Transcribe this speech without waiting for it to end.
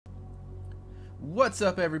What's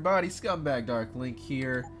up, everybody? Scumbag Dark Link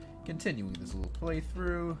here, continuing this little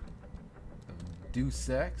playthrough of Deus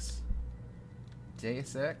Ex,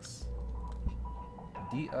 Deus Ex,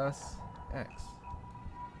 Deus Ex.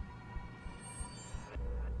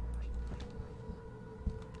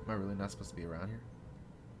 Am I really not supposed to be around here?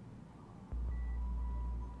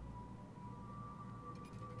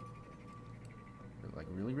 Like,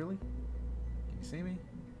 really? Can you see me?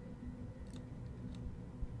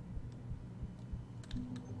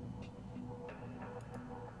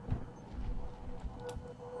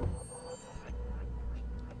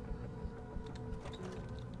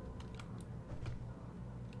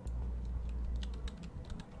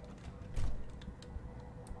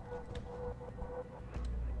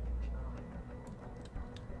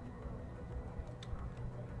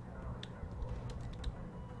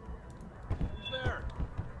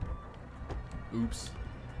 Oops.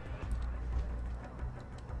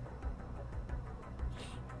 They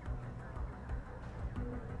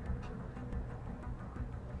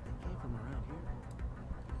came from around here.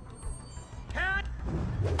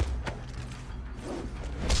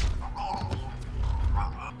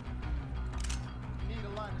 You need a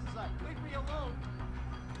line of sight. Leave me alone.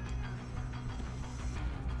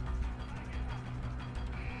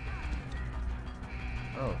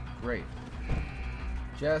 Oh, great.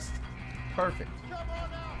 Just perfect. Come on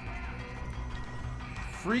now.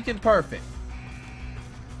 Freaking perfect.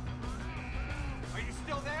 Are you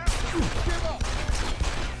still there? Give up.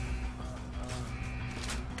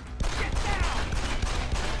 Get down.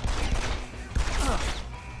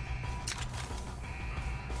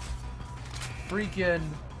 Freaking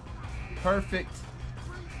perfect.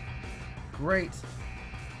 Great.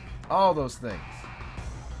 All those things.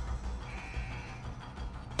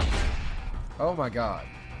 Oh my god.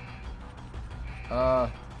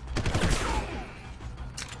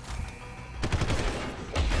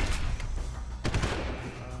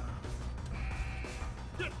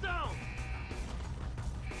 Get down.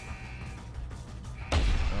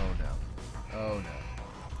 Oh no. Oh no.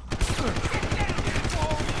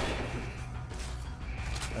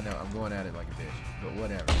 I know, I'm going at it like a bitch, but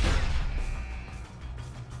whatever.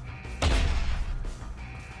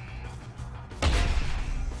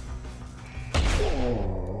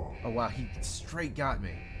 Oh wow, he straight got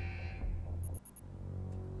me.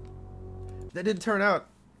 That didn't turn out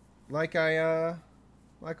like I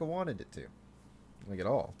wanted it to. Like at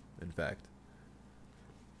all, in fact.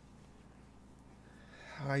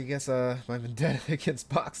 I guess my vendetta against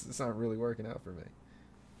boxes is not really working out for me.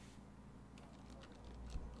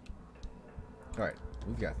 Alright,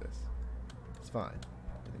 we've got this. It's fine.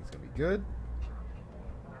 Everything's gonna be good.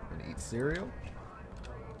 We're gonna eat cereal.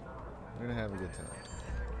 We're gonna have a good time.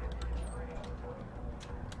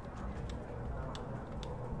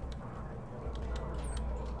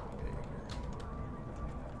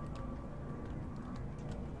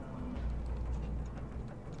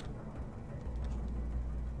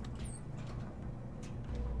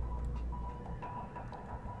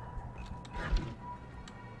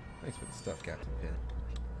 Thanks for the stuff, Captain Pin.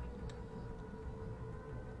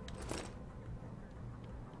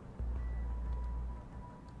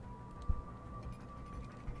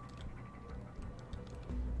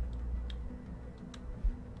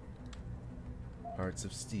 Hearts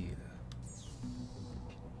of steel.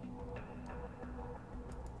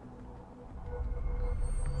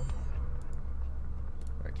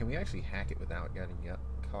 Alright, can we actually hack it without getting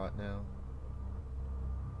caught now?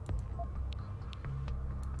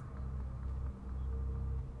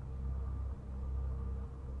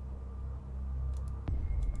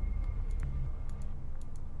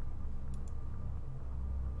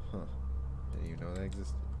 Huh. Didn't even know that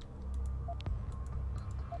existed.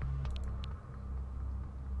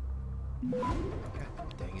 God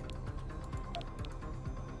dang it.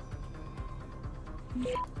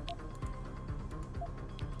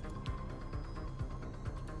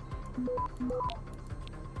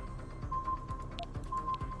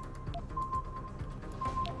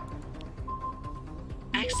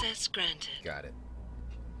 Access granted. Got it.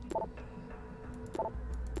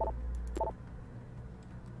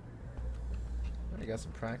 I got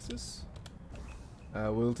some praxis.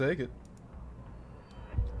 We'll take it.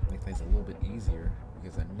 Make things a little bit easier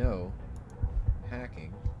because I know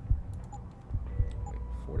hacking. Wait,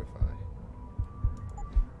 fortify.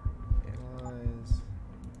 Analyze.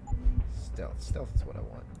 Stealth. Stealth is what I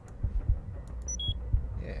want.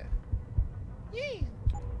 Yeah. Yeah.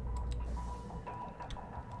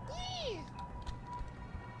 Yeah.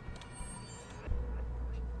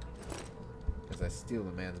 As I steal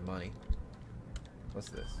the man's money. What's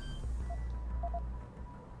this?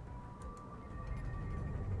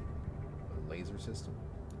 laser system.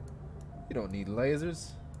 You don't need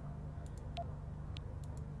lasers.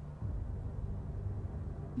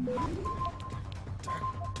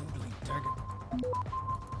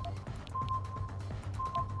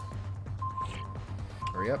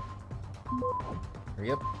 Hurry up.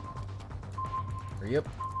 Hurry up. Hurry up.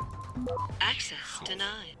 Access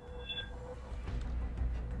denied.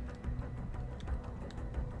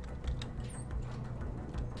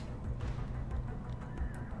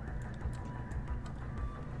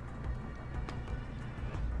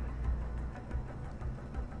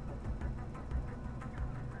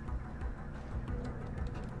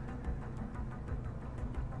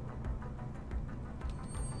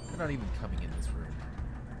 They're not even coming in this room.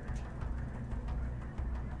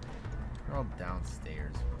 They're all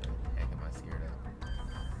downstairs. What the heck am I scared of?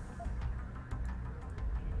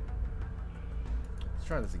 Let's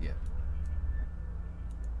try this again.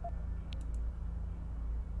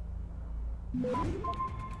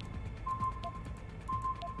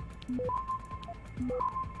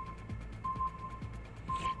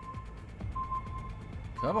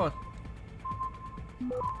 Come on.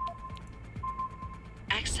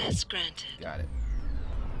 Access granted. Got it.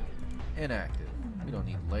 Inactive. We don't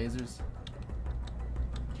need lasers.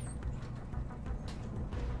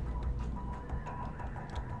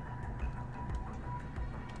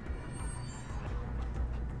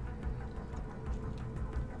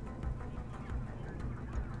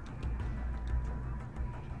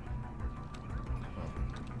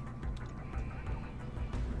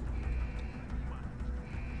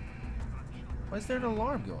 Why is there an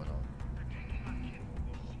alarm going on?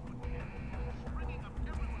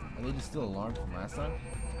 Are they just still alarmed from last time?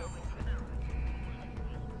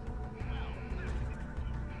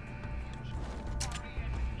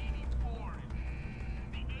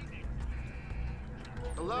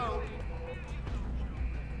 Hello?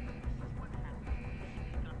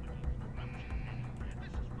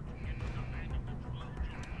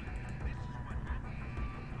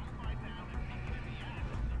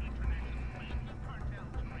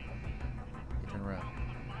 Hey, turn around.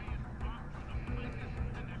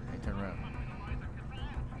 Hey, turn around.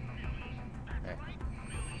 Hey.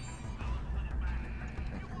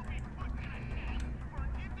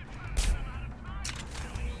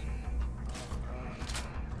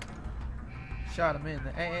 Shot him in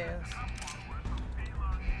the ass.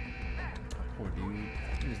 Poor dude.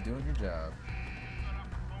 You're just doing your job.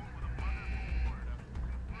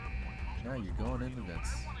 Now you're going in the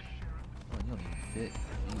vents. Oh, you don't even fit.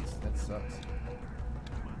 Jeez, that sucks.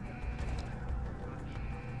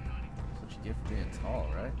 That's what you get for being tall,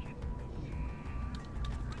 right?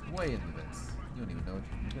 Way in the vents. You don't even know what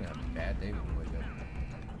you're gonna have a bad day when you wake up.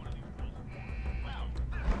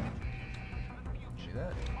 See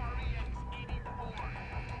that?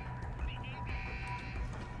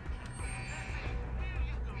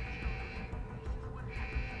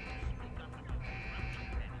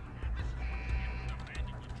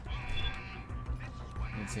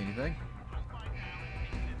 Didn't see anything.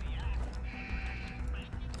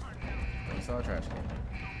 Only saw a trash can.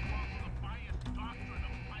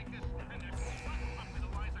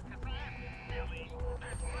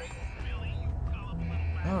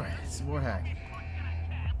 Alright, some more hacking.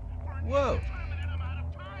 Whoa!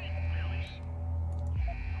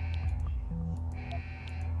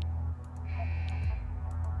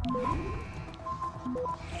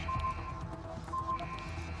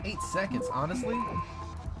 Eight seconds, honestly?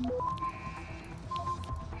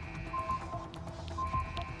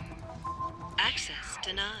 Access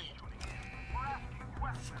denied.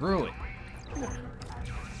 Screw it.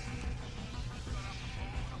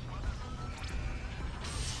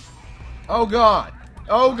 Oh god!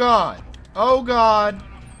 Oh god! Oh god!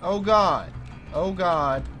 Oh god! Oh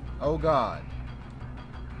god! Oh god!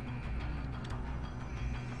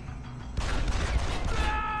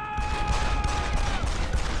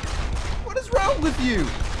 What is wrong with you?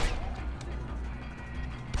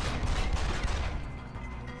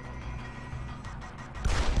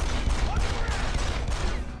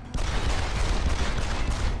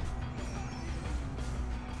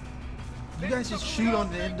 You guys just shoot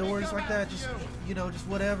on the indoors like that? Just, you know, just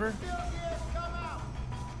whatever?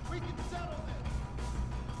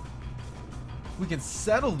 We can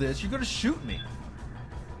settle this? You're gonna shoot me.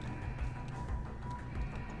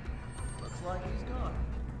 Looks like he's gone.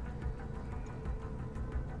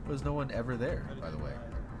 There's no one ever there, by the way.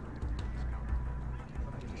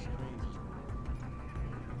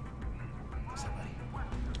 Somebody.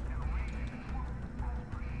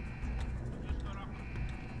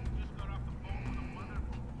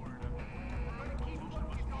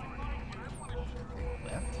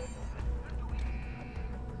 Left?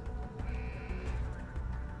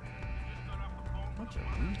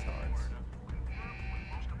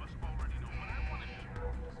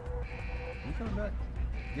 coming back.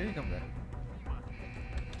 Yeah, you coming back.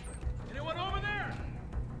 Anyone over there?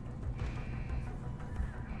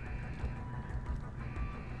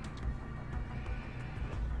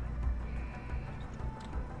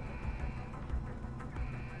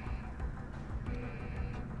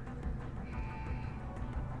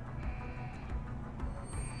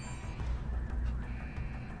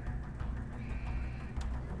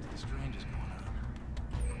 Something strange is going on.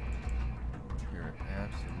 You're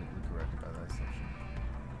absolutely correct about that assumption.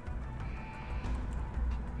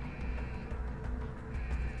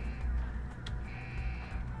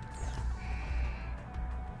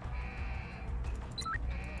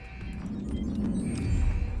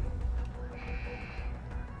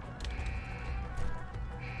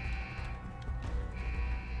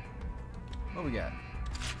 What we got?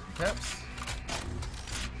 Peps?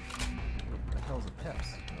 What the hell's a Peps?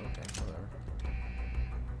 Okay, whatever.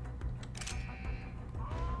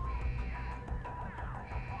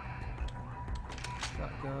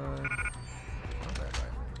 Shotgun. Combat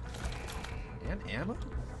rifle. And ammo?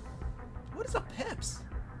 What is a Peps?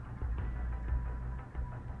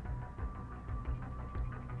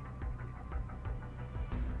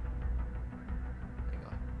 Hang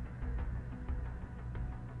on.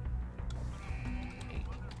 8.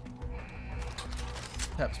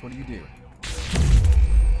 Peps, what do you do?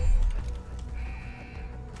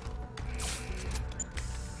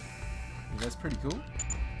 That's pretty cool.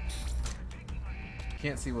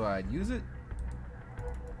 Can't see why I'd use it.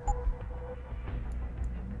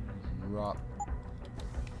 Drop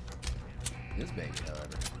this baby,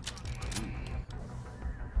 however. Ooh.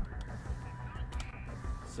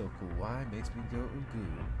 So cool. Why makes me go ooh goo.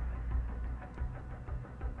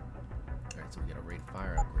 Alright, so we got a rate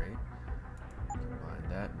fire upgrade. Combine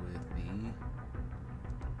that with the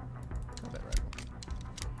combat rifle.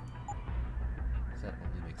 Does that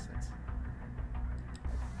only make sense?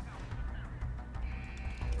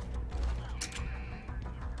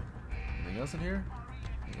 Anything else in here?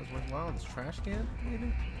 Anything else worthwhile? This trash can,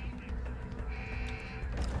 maybe?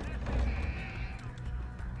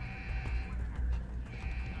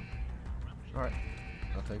 Alright,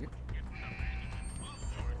 I'll take it.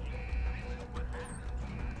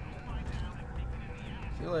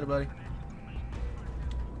 See you later, buddy.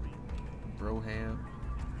 Broham.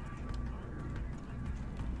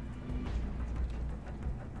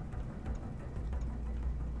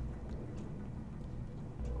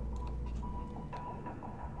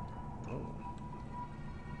 Oh.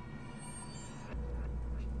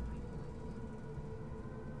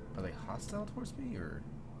 Are they hostile towards me, or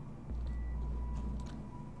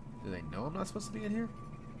do they know I'm not supposed to be in here?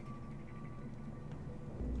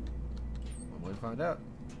 One way to find out.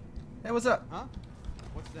 Hey, what's up? Huh?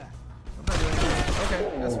 What's that? I'm not doing anything. Okay,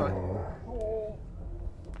 that's fine.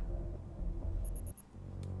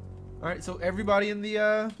 Alright, so everybody in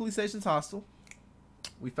the police station's hostile.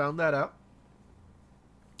 We found that out.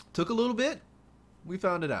 Took a little bit. We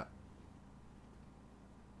found it out.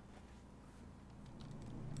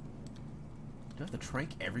 Do I have to trank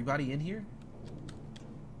everybody in here?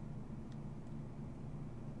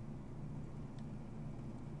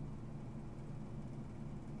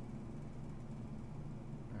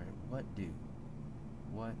 Alright, what do?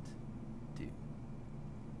 What do?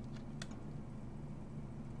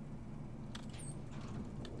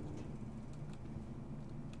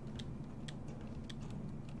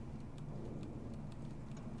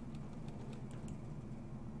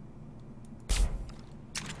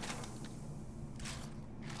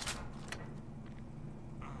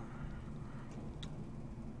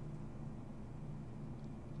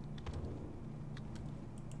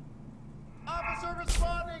 Officer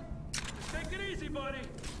responding! Take it easy, buddy.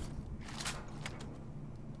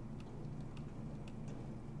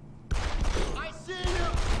 I see you!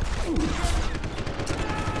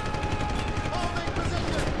 Holding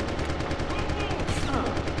position!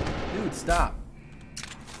 Dude, stop.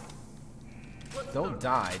 Don't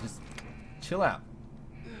die. Just chill out.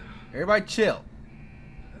 Everybody chill.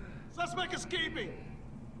 Suspect escaping.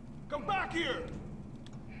 Come back here.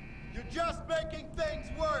 You're just making things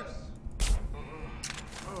worse!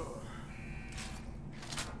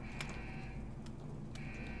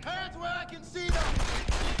 Hands where I can see them!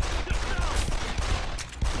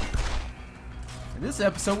 In this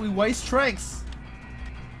episode, we waste Tranqs.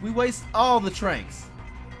 We waste all the Tranqs.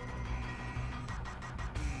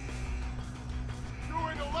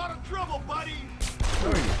 You're in a lot of trouble, buddy.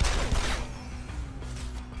 Where are you?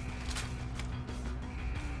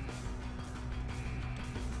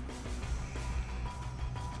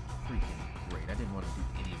 Freaking great. I didn't want to do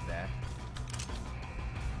any of that.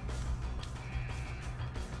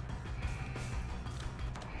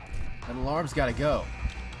 That alarm's gotta go.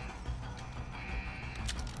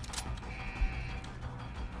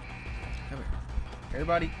 Come here.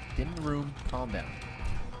 Everybody, get in the room. Calm down.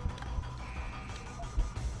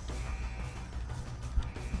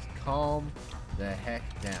 Just calm the heck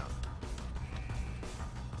down.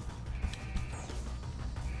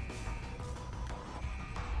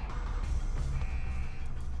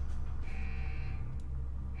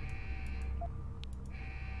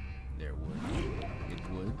 There would.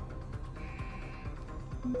 It would.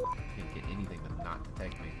 Can't get anything to not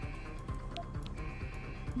detect me.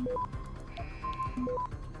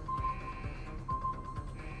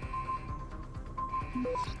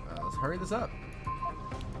 Let's hurry this up.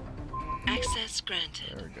 Access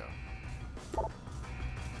granted. There we go.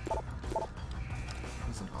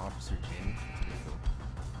 He's an officer, James. That's pretty cool.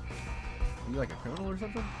 Are you like a criminal or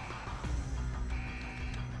something?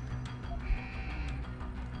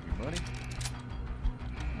 Your money?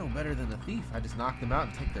 I'm no better than a thief. I just knock them out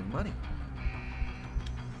and take their money.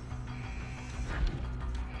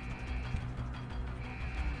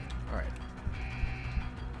 Alright.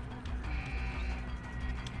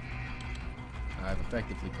 I've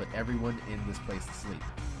effectively put everyone in this place to sleep.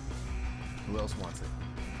 Who else wants it?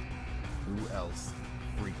 Who else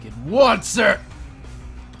freaking wants it?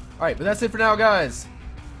 Alright, but that's it for now, guys.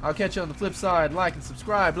 I'll catch you on the flip side. Like and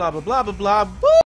subscribe, blah, blah, blah, blah, blah. Woo!